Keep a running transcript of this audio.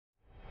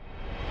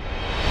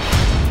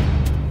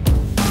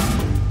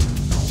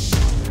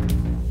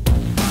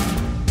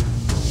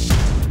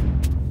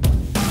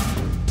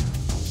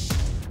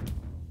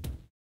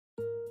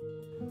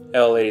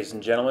Hello ladies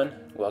and gentlemen,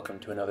 welcome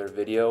to another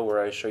video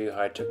where I show you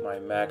how I took my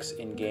Mac's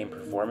in-game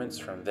performance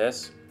from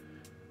this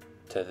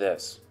to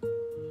this.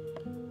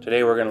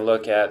 Today we're going to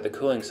look at the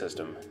cooling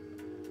system.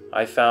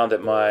 I found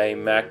that my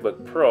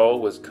MacBook Pro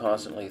was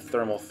constantly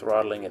thermal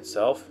throttling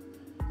itself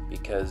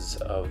because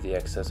of the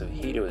excessive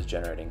heat it was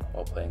generating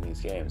while playing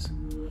these games.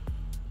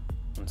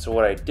 And so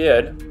what I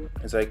did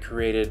is I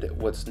created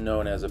what's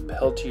known as a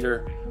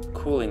Peltier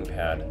cooling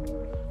pad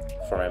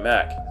for my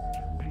Mac.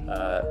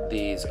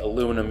 These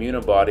aluminum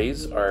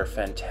unibodies are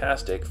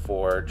fantastic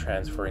for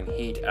transferring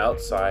heat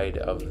outside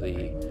of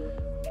the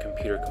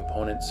computer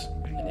components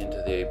and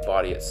into the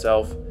body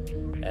itself,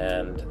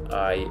 and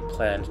I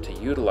planned to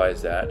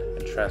utilize that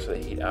and transfer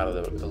the heat out of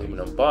the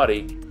aluminum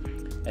body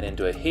and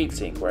into a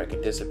heatsink where I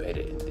could dissipate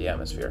it into the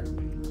atmosphere.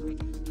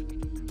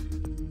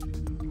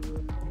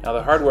 Now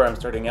the hardware I'm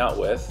starting out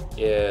with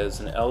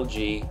is an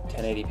LG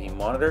 1080p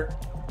monitor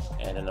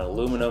and an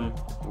aluminum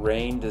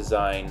Rain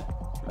Design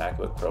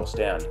MacBook Pro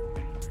stand.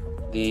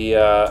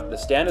 The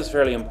stand is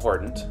fairly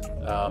important.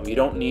 You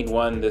don't need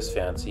one this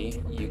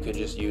fancy. You could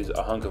just use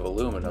a hunk of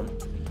aluminum,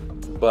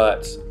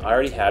 but I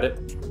already had it,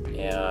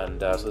 and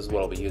so this is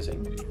what I'll be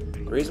using.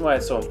 The reason why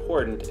it's so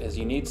important is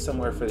you need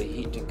somewhere for the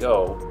heat to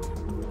go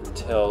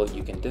until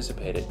you can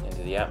dissipate it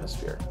into the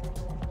atmosphere.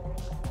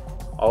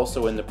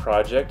 Also in the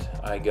project,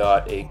 I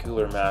got a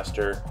Cooler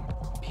Master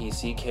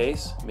PC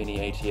case,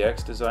 mini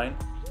ATX design.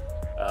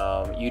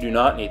 You do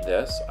not need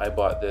this. I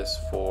bought this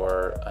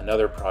for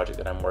another project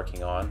that I'm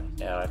working on,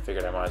 and I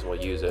figured I might as well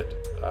use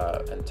it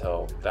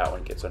until that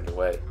one gets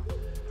underway.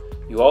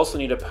 You also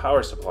need a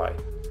power supply.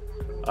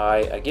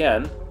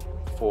 Again,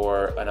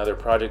 for another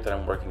project that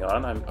I'm working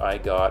on, I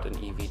got an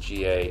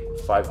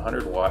EVGA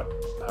 500 watt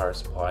power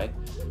supply,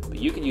 but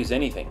you can use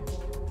anything.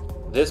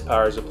 This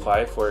power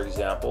supply, for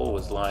example,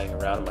 was lying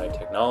around in my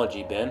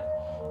technology bin,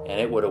 and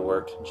it would have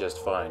worked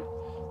just fine.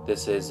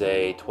 This is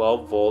a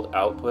 12 volt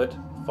output,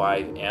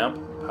 5 amp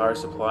power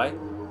supply,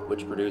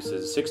 which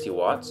produces 60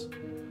 watts,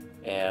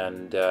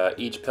 and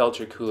each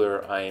Peltier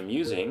cooler I am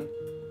using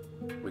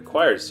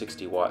requires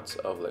 60 watts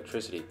of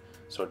electricity.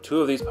 So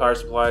 2 of these power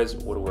supplies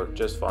would work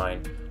just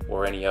fine,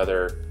 or any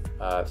other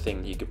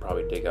thing you could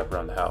probably dig up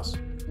around the house.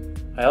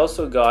 I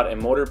also got a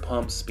motor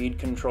pump speed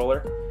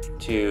controller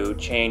to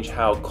change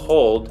how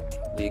cold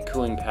the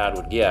cooling pad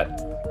would get,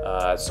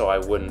 so I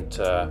wouldn't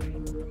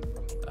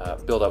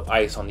build up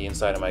ice on the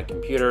inside of my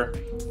computer,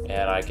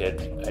 and I could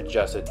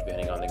adjust it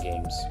depending on the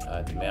game's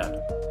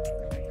demand.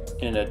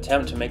 In an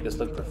attempt to make this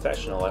look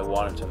professional, I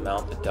wanted to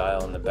mount the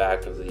dial in the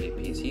back of the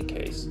PC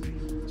case.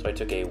 So I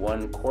took a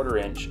 1/4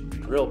 inch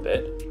drill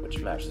bit, which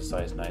matched the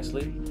size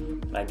nicely,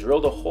 and I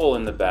drilled a hole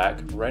in the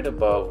back right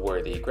above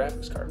where the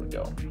graphics card would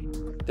go.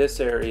 This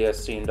area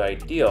seemed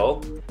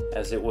ideal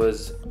as it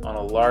was on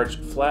a large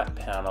flat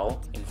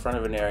panel in front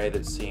of an area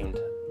that seemed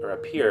or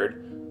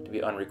appeared to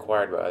be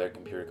unrequired by other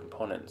computer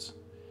components.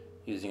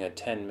 Using a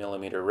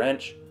 10mm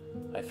wrench,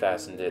 I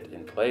fastened it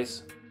in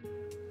place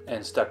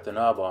and stuck the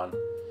knob on.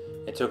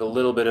 It took a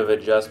little bit of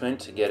adjustment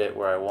to get it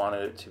where I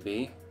wanted it to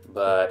be,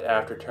 but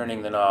after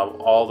turning the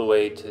knob all the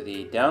way to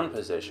the down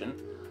position,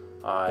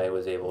 I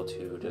was able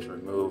to just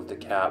remove the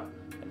cap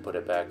and put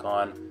it back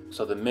on,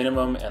 so the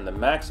minimum and the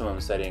maximum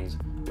settings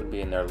would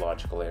be in their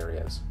logical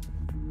areas.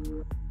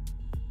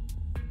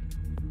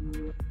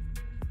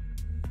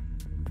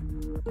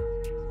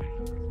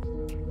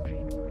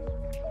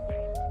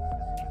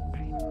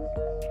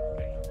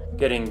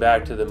 Getting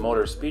back to the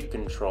motor speed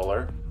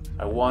controller,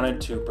 I wanted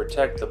to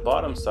protect the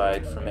bottom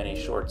side from any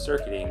short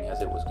circuiting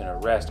as it was going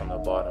to rest on the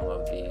bottom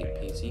of the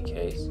PC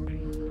case.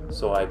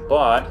 So I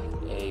bought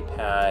a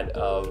pad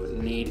of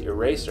Knead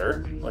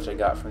eraser, which I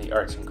got from the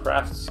arts and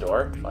crafts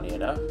store, funny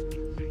enough,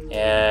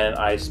 and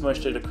I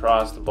smushed it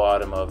across the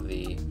bottom of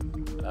the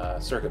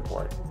circuit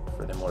board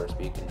for the motor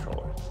speed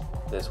controller.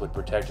 This would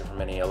protect it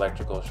from any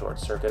electrical short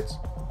circuits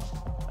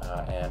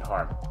and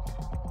harm.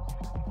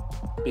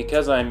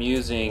 Because I'm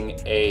using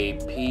a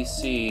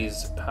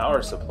PC's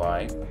power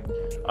supply,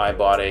 I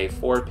bought a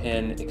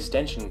 4-pin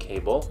extension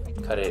cable,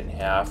 cut it in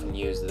half, and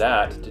used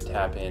that to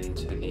tap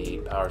into the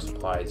power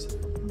supply's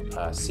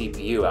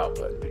CPU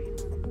output.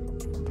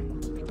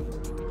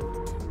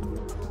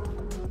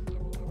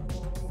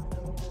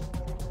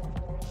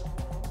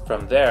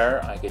 From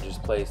there, I could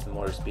just place the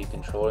motor speed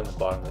controller in the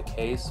bottom of the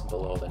case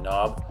below the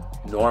knob,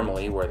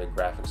 normally where the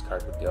graphics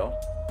card would go.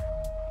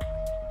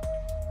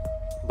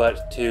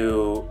 But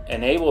to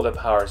enable the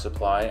power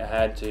supply, I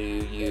had to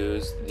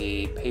use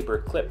the paper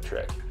clip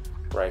trick,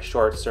 where I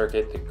short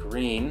circuit the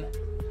green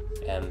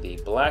and the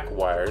black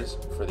wires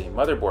for the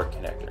motherboard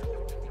connector.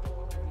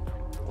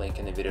 Link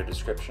in the video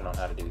description on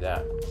how to do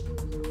that.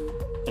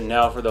 And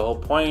now for the whole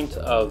point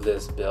of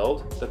this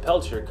build, the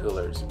Peltier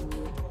coolers.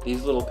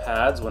 These little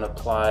pads, when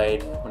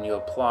you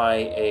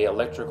apply a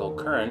electrical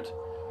current,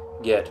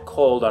 get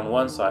cold on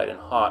one side and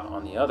hot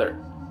on the other.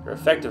 They're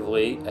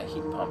effectively a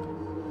heat pump.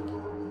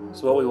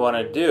 So what we want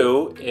to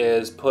do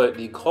is put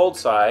the cold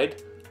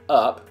side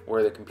up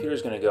where the computer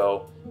is going to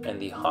go and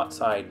the hot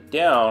side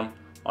down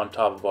on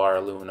top of our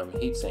aluminum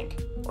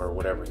heatsink, or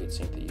whatever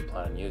heatsink that you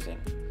plan on using.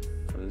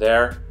 From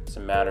there, it's a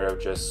matter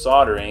of just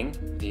soldering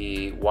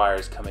the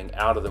wires coming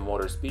out of the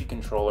motor speed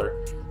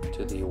controller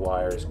to the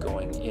wires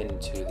going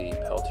into the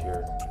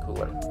Peltier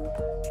cooler.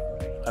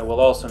 I will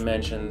also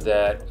mention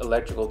that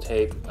electrical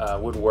tape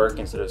would work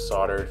instead of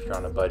solder if you're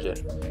on a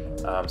budget.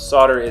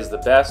 Solder is the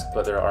best,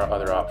 but there are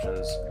other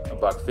options.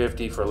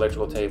 $1.50 for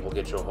electrical tape will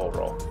get you a whole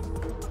roll.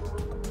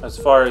 As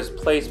far as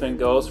placement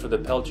goes for the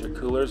Peltier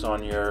coolers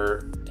on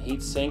your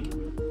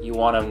heatsink, you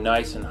want them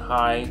nice and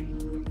high.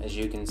 As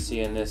you can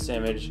see in this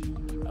image,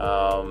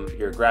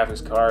 your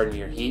graphics card and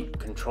your heat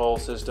control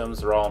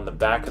systems are all in the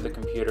back of the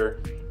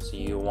computer, so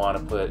you want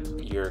to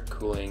put your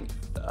cooling,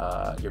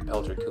 your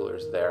Peltier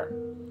coolers there.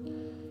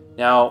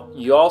 Now,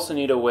 you also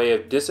need a way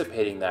of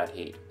dissipating that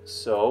heat.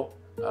 So,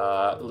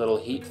 little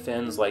heat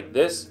fins like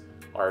this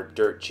are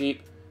dirt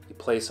cheap. You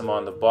place them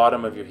on the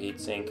bottom of your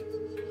heatsink.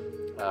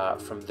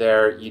 From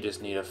there, you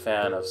just need a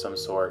fan of some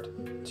sort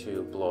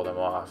to blow them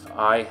off.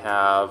 I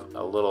have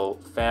a little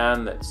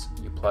fan that's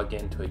you plug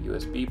into a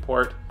USB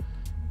port.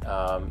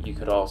 You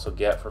could also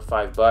get for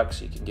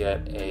 $5, you can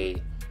get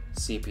a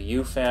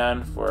CPU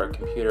fan for a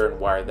computer and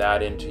wire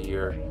that into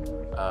your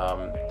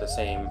the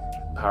same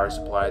power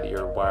supply that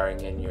you're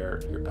wiring in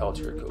your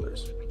Peltier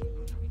coolers.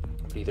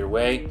 But either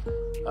way,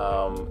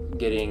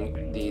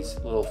 getting these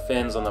little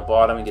fins on the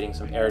bottom and getting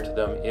some air to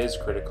them is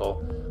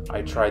critical.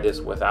 I tried this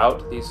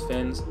without these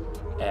fins,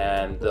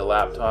 and the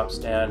laptop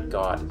stand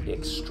got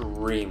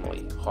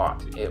extremely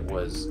hot. It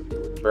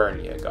would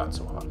burn you, it got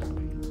so hot.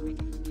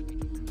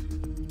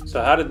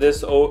 So how did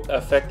this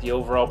affect the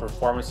overall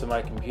performance of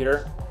my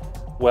computer?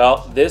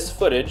 Well, this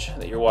footage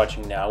that you're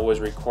watching now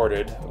was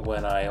recorded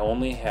when I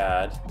only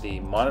had the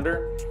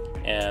monitor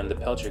and the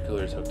Peltier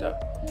coolers hooked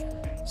up.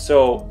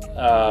 So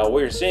what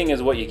you're seeing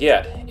is what you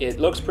get. It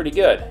looks pretty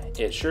good.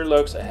 It sure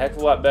looks a heck of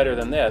a lot better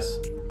than this.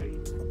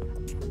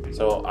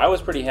 So I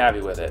was pretty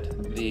happy with it.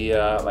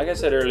 Like I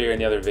said earlier in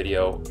the other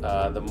video,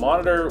 the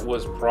monitor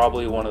was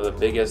probably one of the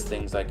biggest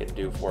things I could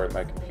do for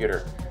my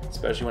computer,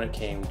 especially when it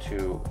came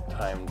to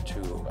time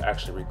to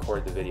actually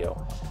record the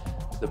video.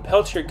 The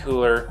Peltier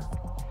cooler,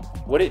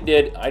 what it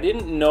did, I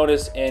didn't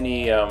notice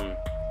any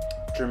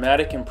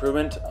dramatic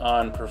improvement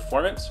on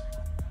performance.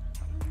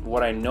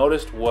 What I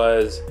noticed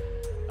was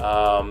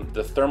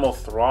the thermal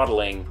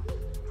throttling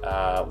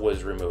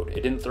was removed.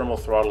 It didn't thermal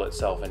throttle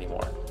itself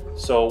anymore.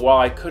 So while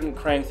I couldn't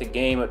crank the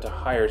game up to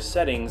higher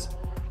settings,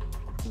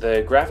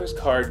 the graphics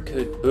card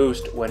could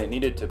boost when it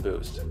needed to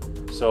boost.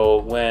 So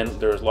when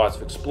there's lots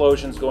of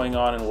explosions going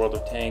on in World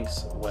of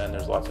Tanks, when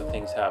there's lots of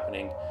things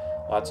happening,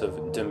 lots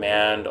of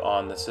demand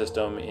on the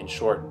system in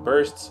short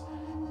bursts,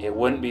 it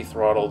wouldn't be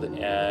throttled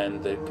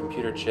and the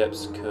computer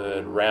chips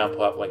could ramp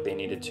up like they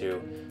needed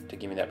to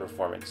give me that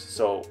performance.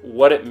 So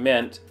what it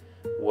meant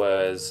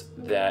was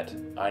that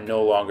I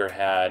no longer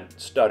had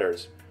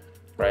stutters,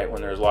 right?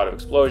 When there's a lot of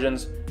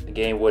explosions, the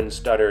game wouldn't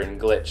stutter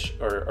and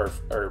glitch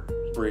or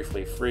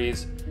briefly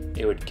freeze.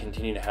 It would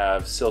continue to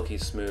have silky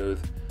smooth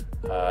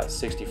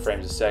 60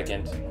 frames a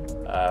second,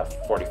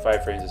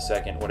 45 frames a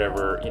second,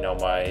 whatever, you know,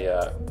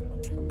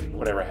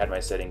 whatever I had my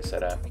settings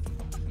set at.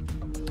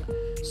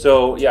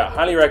 So yeah,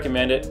 highly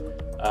recommend it.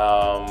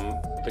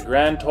 The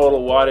grand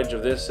total wattage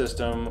of this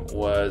system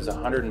was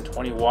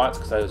 120 watts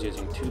because I was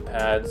using 2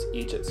 pads,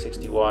 each at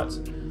 60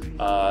 watts.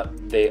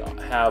 They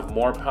have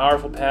more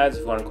powerful pads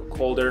if you want to go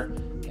colder.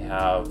 They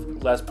have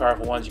less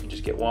powerful ones. You can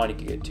just get one, you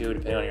can get 2,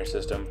 depending on your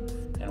system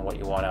and what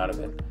you want out of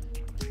it.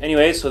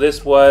 Anyway, so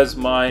this was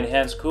my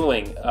enhanced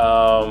cooling.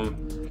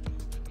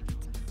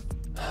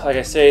 Like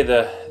I say,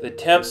 the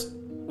temps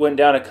went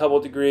down a couple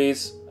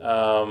degrees.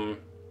 The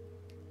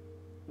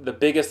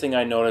biggest thing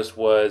I noticed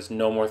was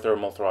no more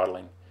thermal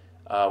throttling,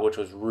 which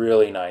was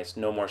really nice.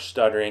 No more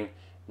stuttering,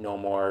 no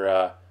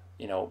more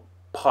you know,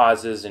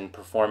 pauses in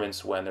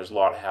performance when there's a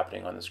lot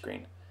happening on the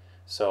screen.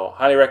 So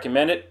highly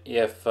recommend it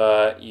if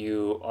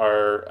you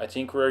are a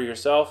tinkerer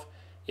yourself.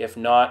 If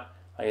not,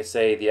 like I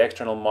say, the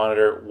external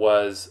monitor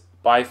was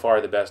by far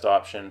the best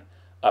option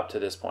up to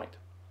this point.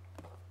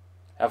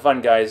 Have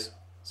fun, guys.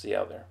 See you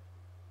out there.